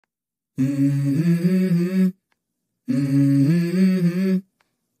Let's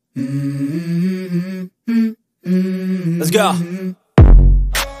go.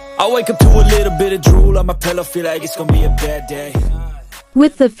 I wake up to a little bit of drool on my pillow, feel like it's gonna be a bad day.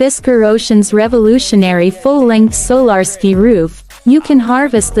 With the Fisker Ocean's revolutionary full-length Solarski roof, you can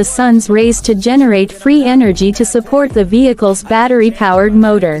harvest the sun's rays to generate free energy to support the vehicle's battery-powered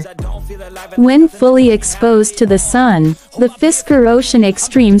motor. When fully exposed to the sun, the Fisker Ocean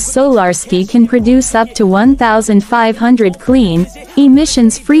Extreme Solarski can produce up to 1,500 clean,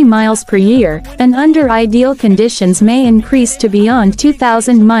 emissions-free miles per year, and under ideal conditions may increase to beyond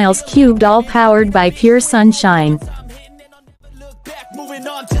 2,000 miles cubed, all powered by pure sunshine.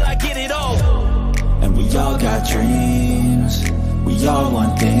 And we all got dreams, we all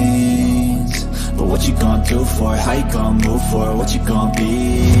want things, but what you gonna do for it? How you gonna move for it? What you gonna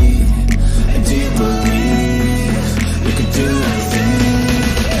be? And do you believe you can do anything?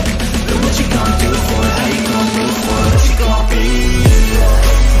 But what you gonna do for it? How you gonna move for it? What you gonna be?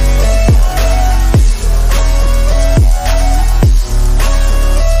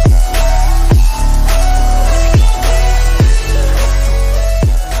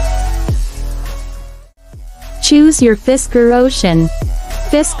 Choose your Fisker Ocean.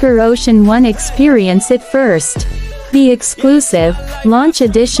 Fisker Ocean 1. Experience it first. The exclusive, launch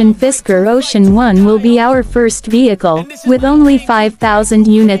edition Fisker Ocean 1 will be our first vehicle, with only 5,000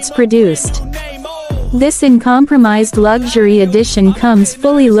 units produced. This uncompromised luxury edition comes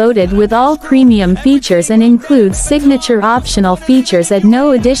fully loaded with all premium features and includes signature optional features at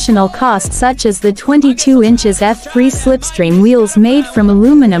no additional cost, such as the 22 inches F3 slipstream wheels made from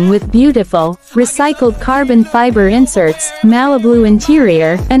aluminum with beautiful, recycled carbon fiber inserts, Malibu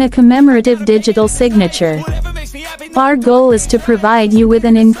interior, and a commemorative digital signature. Our goal is to provide you with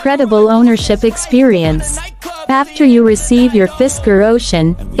an incredible ownership experience. After you receive your Fisker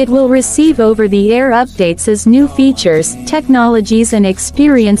Ocean, it will receive over-the-air updates as new features, technologies and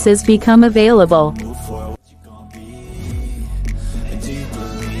experiences become available.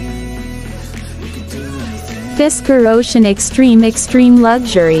 Fisker Ocean Extreme. Extreme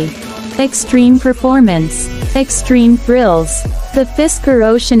luxury, extreme performance, extreme thrills. The Fisker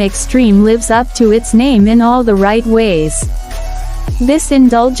Ocean Extreme lives up to its name in all the right ways. This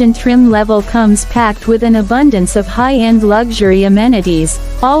indulgent trim level comes packed with an abundance of high-end luxury amenities,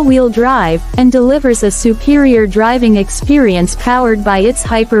 all-wheel drive, and delivers a superior driving experience powered by its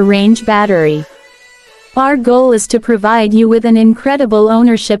hyper-range battery. Our goal is to provide you with an incredible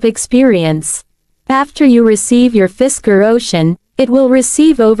ownership experience. After you receive your Fisker Ocean, it will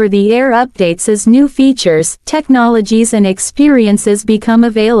receive over-the-air updates as new features, technologies and experiences become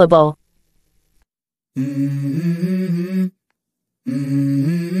available.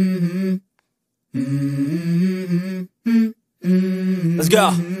 Let's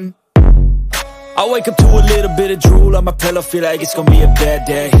go. I wake up to a little bit of drool on my pillow, feel like it's gonna be a bad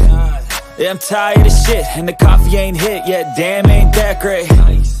day. Yeah, I'm tired of shit, and the coffee ain't hit yet, damn ain't that great.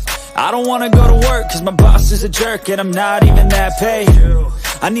 I don't wanna go to work, cause my boss is a jerk, and I'm not even that paid.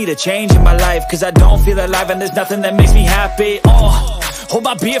 I need a change in my life, cause I don't feel alive, and there's nothing that makes me happy. Hold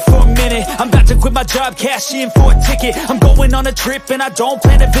my beer for a minute, I'm about to quit my job, cash in for a ticket. I'm going on a trip and I don't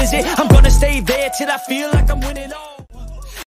plan to visit, I'm gonna stay there till I feel like I'm winning all.